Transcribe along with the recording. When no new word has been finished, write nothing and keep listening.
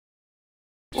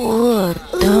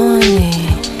Tony.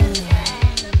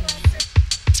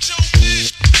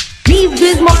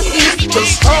 Showbiz Markie.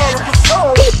 Showbiz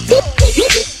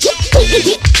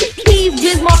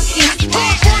Markie.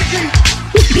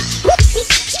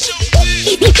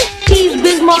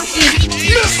 Showbiz Markie.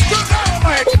 Mr.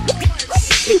 Dynamite.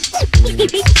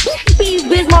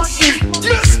 Showbiz Markie.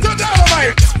 Mr.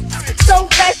 Dynamite.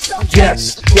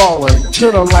 Yes, rolling,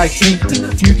 chillin' like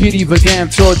eating. You can either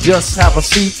dance or just have a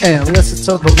seat and listen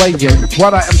to the laying.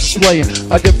 What I am displaying,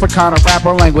 a different kind of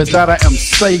rapper language that I am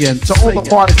saying. To all the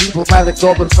party people, fanatics,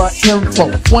 all the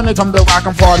info. When it comes to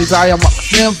rockin' parties, I am a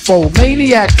info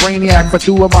maniac, brainiac for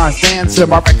doing my dancing.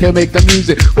 My record make the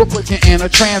music, will put you in a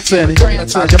trance and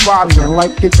inside your body. And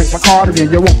like it takes my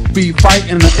cardigan, you won't be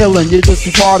fighting the illin', you just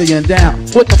be partying down.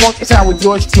 What the fuck is how with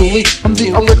yours truly? I'm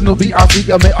the original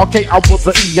B.I.V. I mean, okay, I'll put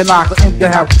the E and I aim to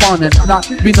have fun and not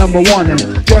be number one.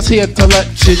 And just here to let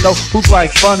you know who's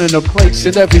like fun in the place.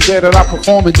 And every day that I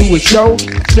perform and do a show,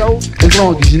 as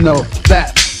long as you know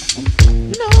that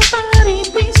Nobody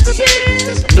beats the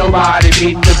biz. nobody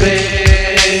beat the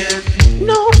band.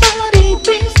 Nobody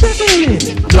beats the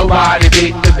biz. Nobody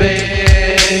beat the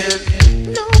band.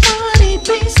 Nobody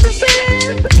beats the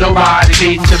biz. Nobody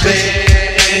beat the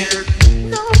band.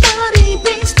 Nobody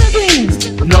beats the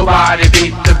biz. Nobody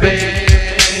beat the band.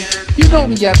 You know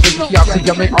me as the DRC,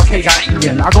 I make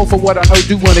RKIEN. I go for what I know,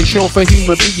 do when they show for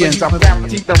human beings. I'm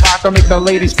guaranteed to rock, I make the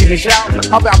ladies scream and shout.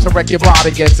 I'm about to wreck your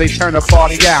body as they turn the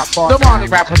party out. The Ronnie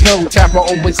rapper, no tapper,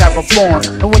 always have a flaw.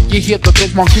 And when you hear the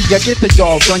big monkey, you get the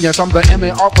jaws on you. I'm the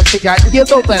MNR, you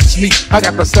know that's me. I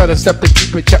got the stutter step to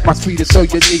keep it, check my speed, so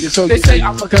you need it. So they say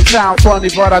I look and sound funny,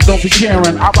 but I don't be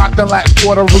caring. I rock the Latin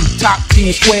Quarter Route, Top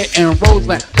Team Square, and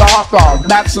Roseland. The Hawthorne,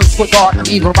 Madison, Square, and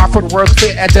even rock for the world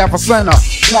fit at Denver Center.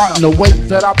 The way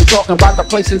that I be talking about the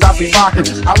places I be rocking.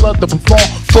 I love to perform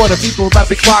for the people that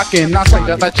be clocking. I say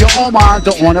that your own mind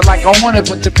don't want it like I want it,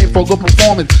 but you pay for good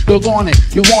performance. You're on it,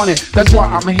 you want it. That's why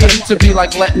I'm here to be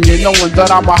like letting you knowing that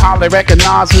I'm a highly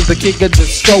recognized as the king of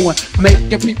disco and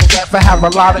making people laugh and have a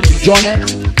lot of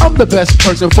enjoyment. I'm the best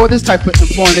person for this type of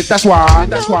employment. That's why.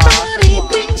 Nobody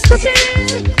beats the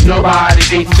biz. Nobody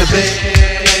beats the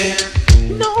band.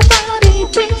 Nobody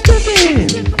beats the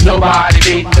biz. Nobody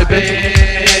beat the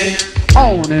band.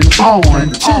 On and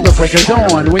on till the break of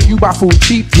dawn. When you buy food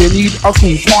cheap, you need a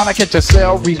coupon to catch a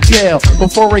sale retail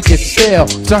before it gets stale.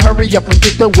 So hurry up and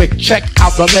get the wick, check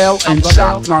out the mail and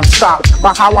shop non-stop.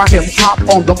 By how I hip hop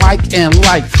on the mic and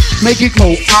like make it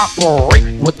go operate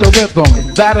with the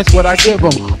rhythm. That is what I give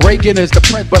them. Reagan is the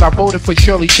prince, but I voted for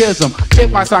Shirley Chisholm. It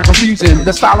might sound confusing,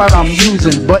 the style that I'm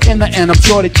using, but in the end, I'm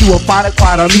sure that you will find it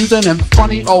quite amusing and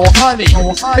funny. Oh honey,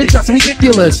 it's just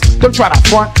ridiculous. Don't try to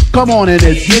front. Come on and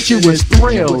admit you is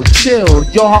thrilled, chill.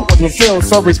 Your heart will fulfill,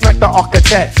 so respect the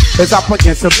architect as I put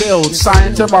into build.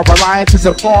 Science of our reliance is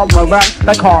a form of rap.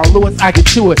 Like Carl Lewis, I get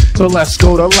to it. So let's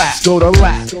go to lap, go to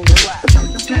lap.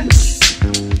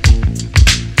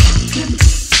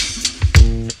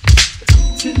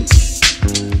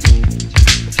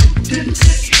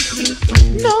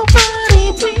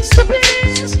 Nobody beats the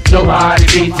biz. Nobody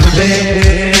beats the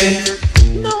band.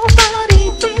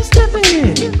 Nobody beats the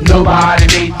biz. Nobody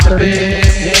beats the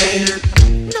band.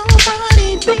 Nobody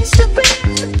beats the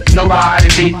biz. Nobody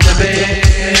beats the band.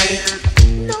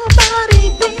 Nobody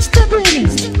beats the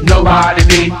biz. Nobody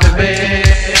beats the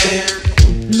band.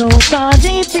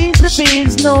 Nobody beats the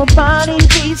biz. Nobody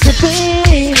beats the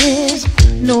biz.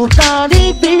 Nobody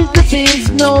beats the biz.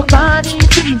 Nobody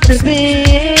beats the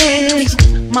biz.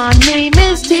 My name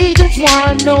is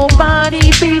T1. Nobody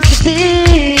beats the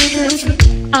biz.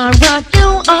 I rock you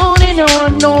on and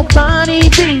on. Nobody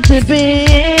beats the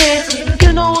biz.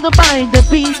 You know the fight that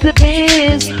beats the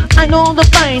biz. I know the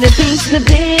fight that beats the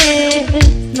biz.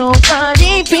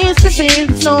 Nobody beats the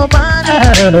biz. Nobody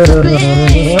beats the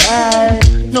biz.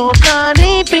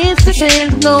 Nobody beats the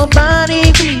biz. Nobody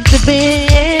beats the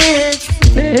biz.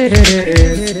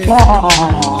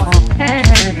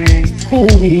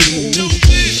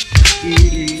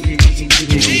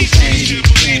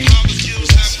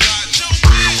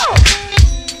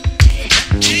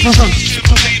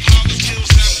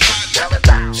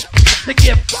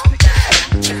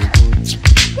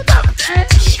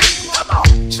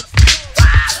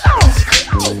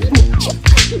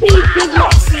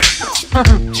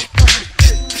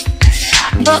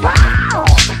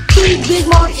 Big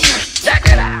Markie, check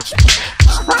it out.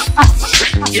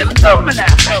 Give it to me now.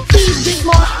 Big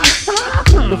Markie.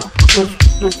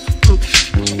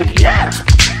 Yeah.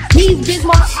 He's Big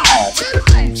Markie.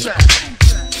 He's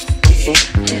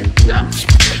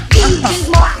Big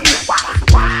Markie.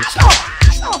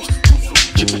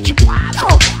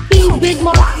 He's Big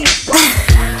Markie.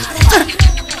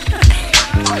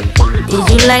 Did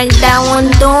you like that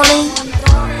one, Tony?